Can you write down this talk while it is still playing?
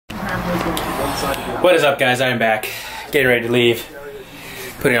What is up, guys? I am back. Getting ready to leave.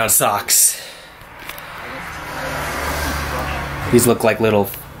 Putting on socks. These look like little...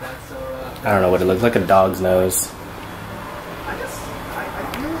 I don't know what it looks like. A dog's nose.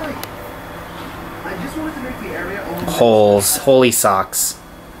 Holes. Holy socks.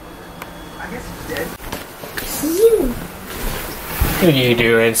 What are you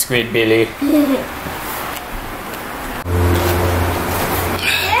doing, Squid Billy?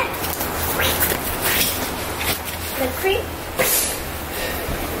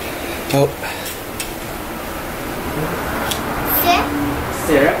 Oh.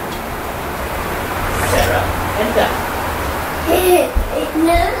 Sarah. Sarah. And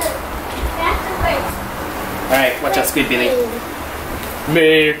no. That's the first. Alright, watch out, Squid Billy.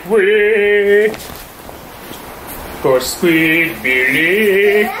 Make way for Squid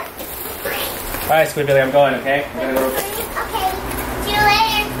Billy. Alright, Squid Billy, I'm going, okay? I'm gonna go. Okay. See you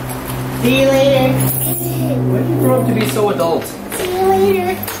later. See you later. When did you grow up to be so adult? See you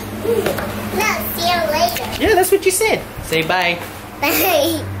later. No, see you later. Yeah, that's what you said. Say bye.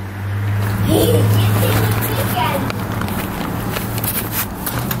 Bye.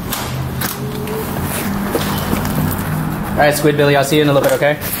 Alright, Squid Billy, I'll see you in a little bit,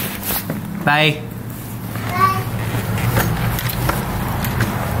 okay? Bye. Bye.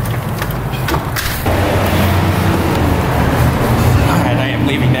 Alright, I am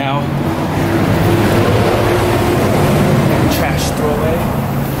leaving now. Trash throwaway.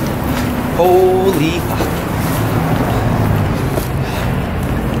 Holy fuck.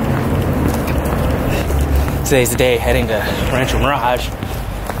 Today's the day, heading to Rancho Mirage.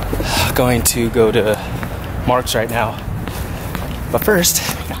 Going to go to Mark's right now. But first,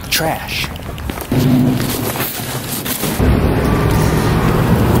 trash.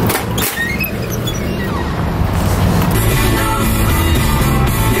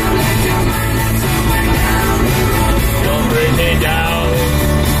 Don't bring me down.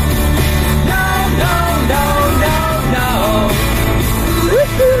 No, no, no, no, no.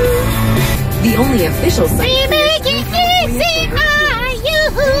 Woohoo! The only official site. We make it easy on you.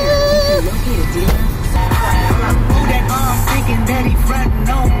 Thinking that he frontin'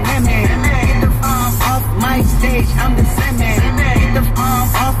 on women. Get the off my stage, I'm the same man. Get the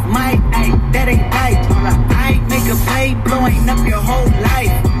off my, ay, that ain't right. I make a play, blowing up your whole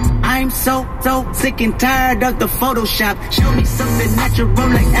life. I'm so sick and tired of the Photoshop. Show me something natural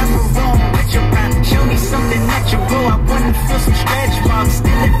like Afro with your rap. Show me something natural, I wanna feel some stretch marks.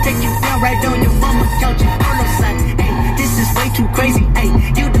 Still take you down right on your mama couch and polo side. Ay, this is way too crazy, ay,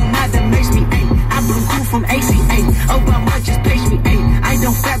 you do not amaze me, ay. I blew cool from AC, ay, Obama just page me, ay. I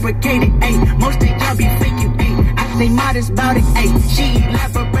don't fabricate it, ay, most of y'all be faking, ay. I stay modest about it, ay, she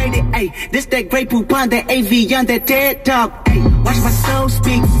elaborated, ay. This that great poop on that AV on that TED Talk, ay. Watch my soul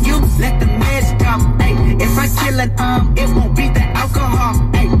speak, you let the meds talk, ay. If I kill it, it won't be the alcohol,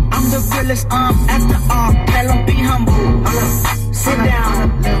 ay. I'm the realest, after all, tell 'em be humble, sit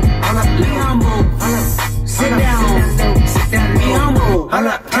down, be humble, sit down, be humble,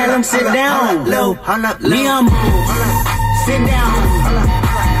 tell 'em sit down, be humble, sit down,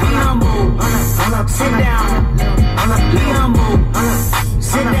 be humble, sit down, be humble,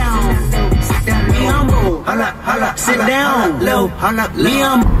 sit down, be humble, sit down, be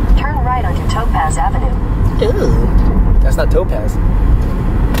humble. Turn right onto Topaz Avenue. Ooh, that's not Topaz.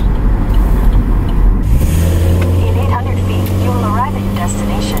 In 800 feet, you will arrive at your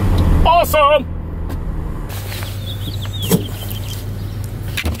destination. Awesome!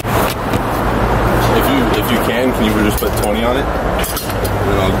 If you can you just put 20 on it?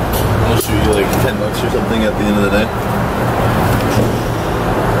 And then I'll shoot you like $10 or something at the end of the day.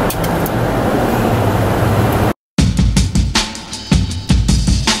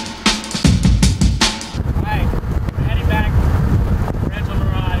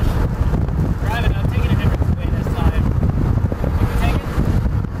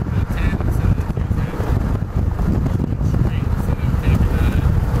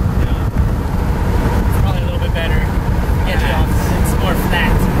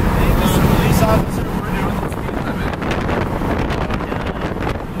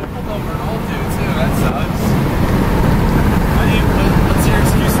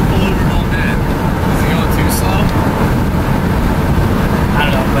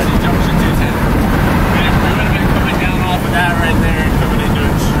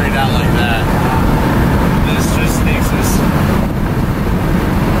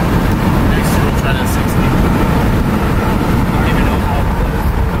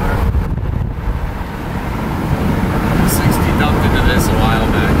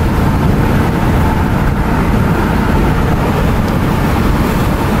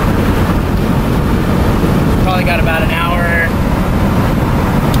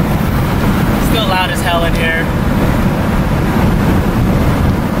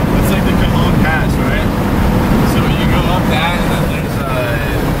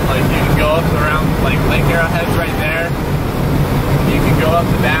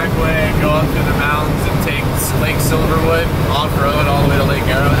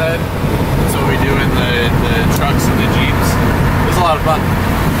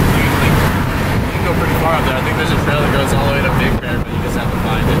 go pretty far up there. I think there's a trail that goes all the way to Big Bear, but you just have to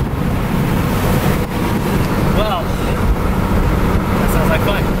find it. Well, that sounds like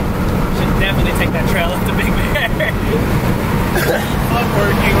fun. Should definitely take that trail up to Big Bear. Fun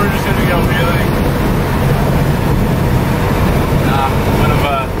working, we're just gonna go wheeling. Would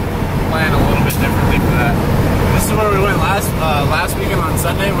have planned a little bit differently for that. This is where we went last weekend on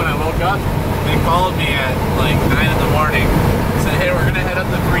Sunday when I woke up. They called me at like 9 in the morning. Said, hey, we're gonna head up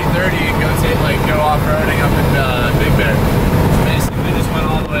to 3:30 and go off-roading up in Big Bear. So basically, we just went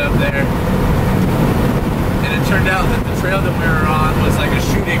all the way up there. And it turned out that the trail that we were on was like a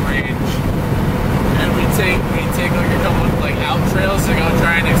shooting range. And we take like a couple of like out trails to go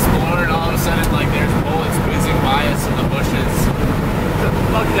try and explore, and all of a sudden like there's bullets whizzing by us in the bushes.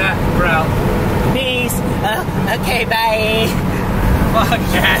 Fuck that, we're out. Peace. Okay, bye. Fuck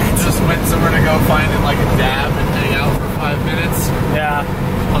that. Just went somewhere to go find it like a dab and hang out for 5 minutes. Yeah.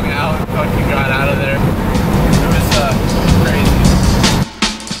 Hung out and fucking got out of there. It was crazy.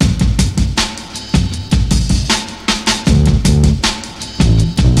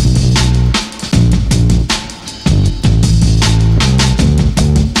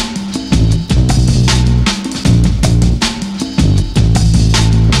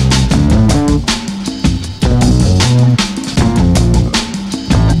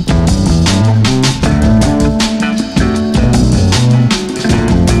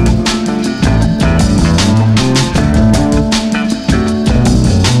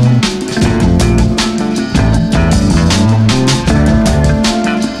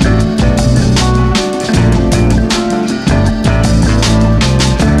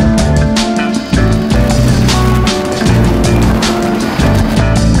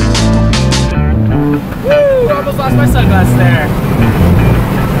 Lost my sunglasses there.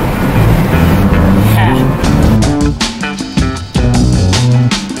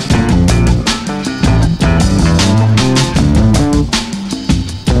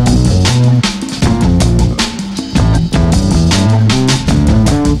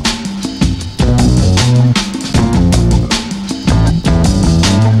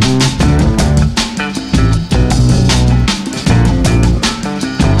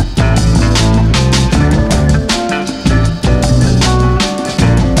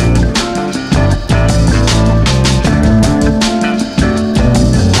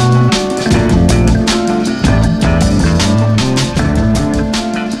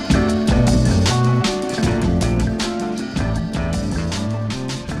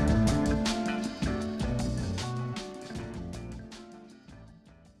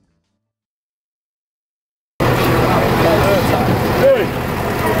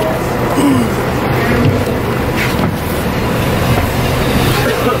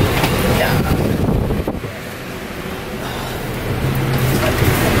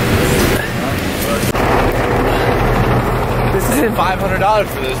 $500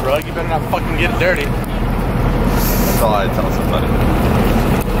 for this rug. You better not fucking get it dirty. That's all I tell somebody.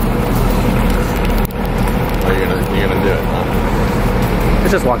 Are you gonna do it, huh?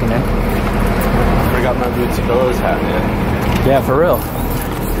 It's just walking in. I got my boots and bows hat, man. Yeah, for real.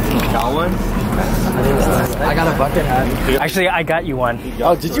 Got one? I got a bucket hat. Actually, I got you one.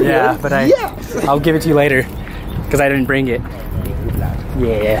 Oh, did you? Yeah, really? but I'll give it to you later because I didn't bring it.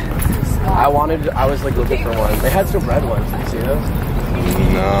 Yeah. I was like looking for one. They had some red ones. Did you see those?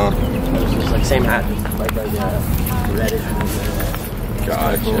 No. It was just like same hat, like reddish.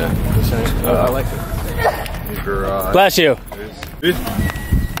 Gotcha. I like it. Garage. Bless you.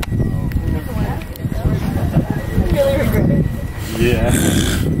 Yeah.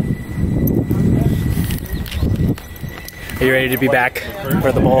 Are you ready to be back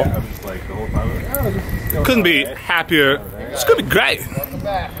for the bowl? Couldn't be happier. It's gonna be great.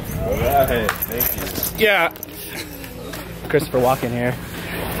 Hey, thank you. Yeah. Christopher Walken here.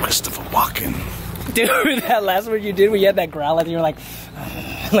 Christopher Walken. Dude, that last one you did where you had that growl and you were like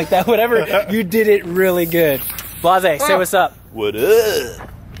that, whatever. You did it really good. Blase, say what's up. What up?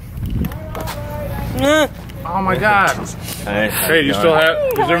 Oh my god. Hey, you still have,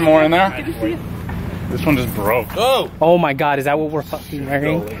 is there more in there? This one just broke. Oh! Oh my god, is that what we're fucking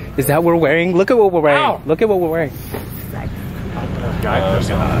wearing? Is that what we're wearing? Look at what we're wearing. Ow. Look at what we're wearing.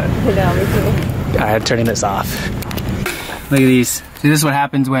 I'm turning this off. Look at these. See, this is what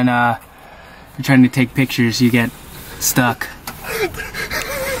happens when you're trying to take pictures. You get stuck.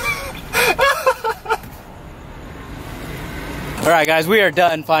 Alright guys, we are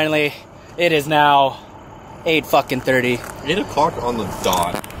done finally. It is now 8:30. 8 o'clock on the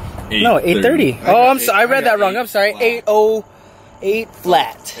dot. No, 8:30. Oh, I'm sorry. I read that wrong. I'm sorry. 8:08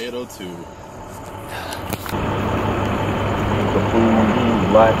 flat. 8:02.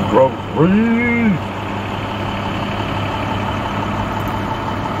 Black groceries.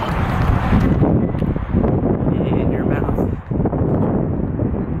 In your mouth.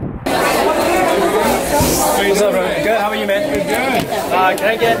 What's up, bro? Good. How about you, man? Good. Can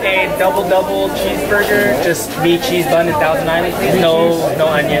I get a double cheeseburger? Just meat, cheese bun, and Thousand Island, please. No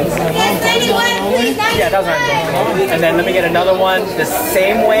onions. Yeah, Thousand Island. And then let me get another one the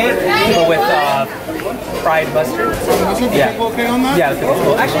same way, but with fried mustard. Yeah. Okay on that? Yeah,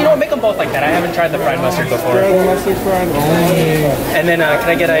 cool. Actually, you know what? Make them both like that. I haven't tried the fried mustard before. And then can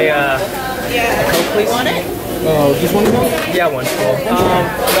I get a Coke, please? Want it? Oh, just one of those? Yeah, one's cool.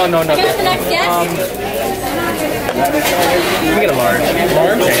 No. Here's the next guest. Let me get a large.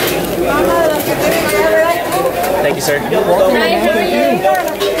 Large? Okay. Thank you, sir. To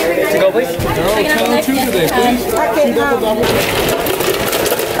go, please? Tell them two today, please. Two double.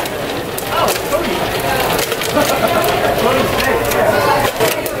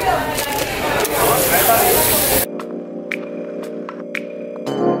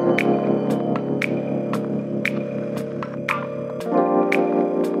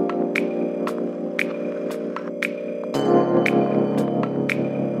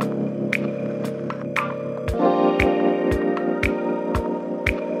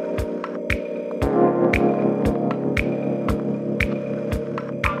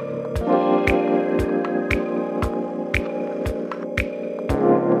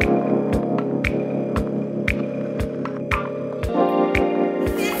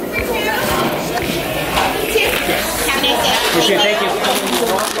 Thank you.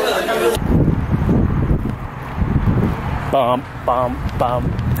 Bump.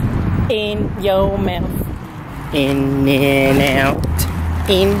 In your mouth. In and out.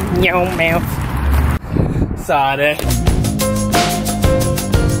 In your mouth. Sonic.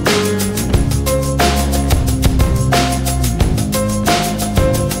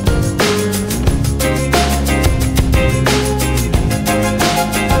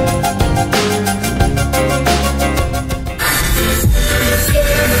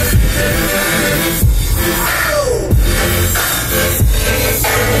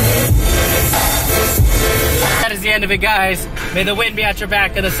 That is the end of it, guys. May the wind be at your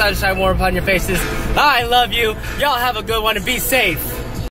back and the sunshine warm upon your faces. I love you. Y'all have a good one and be safe.